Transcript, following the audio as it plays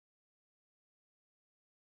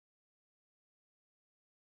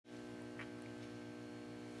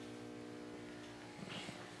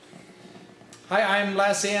Hi, I'm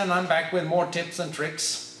Lazze and I'm back with more tips and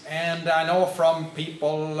tricks. And I know from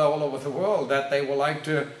people all over the world that they would like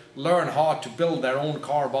to learn how to build their own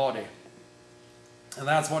car body. And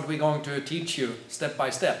that's what we're going to teach you step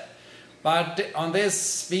by step. But on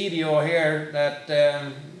this video here that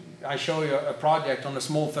I show you a project on a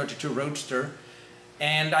small 32 Roadster.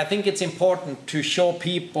 And I think it's important to show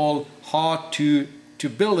people how to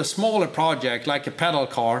build a smaller project like a pedal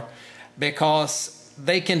car, because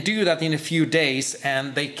they can do that in a few days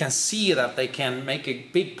and they can see that they can make a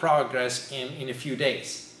big progress in a few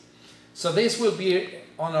days. So this will be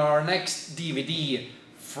on our next DVD,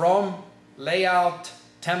 from layout,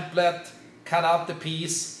 template, cut out the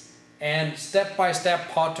piece, and step by step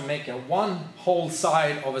how to make one whole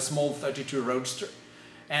side of a small 32 Roadster.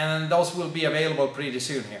 And those will be available pretty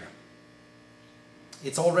soon here.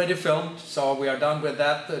 It's already filmed, so we are done with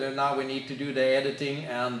that. Now we need to do the editing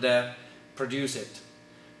and produce it.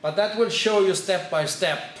 But that will show you step by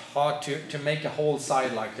step how to make a whole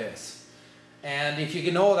side like this. And if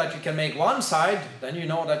you know that you can make one side, then you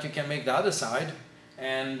know that you can make the other side.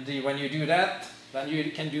 And when you do that, then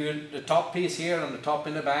you can do the top piece here and the top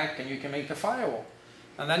in the back, and you can make the firewall.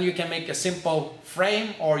 And then you can make a simple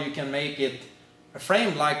frame, or you can make it a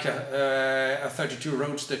frame like a 32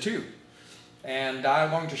 Roadster 2. And I'm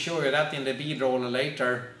going to show you that in the B-roller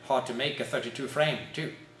later, how to make a 32 frame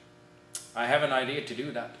too. I have an idea to do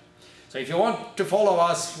that. So if you want to follow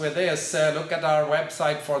us with this, look at our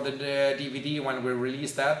website for the DVD when we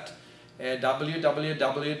release that,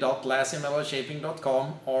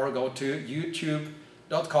 www.lazzemetalshaping.com, or go to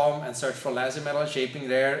youtube.com and search for Lazze Metal Shaping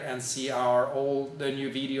there and see all the new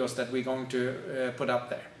videos that we're going to put up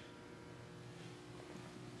there.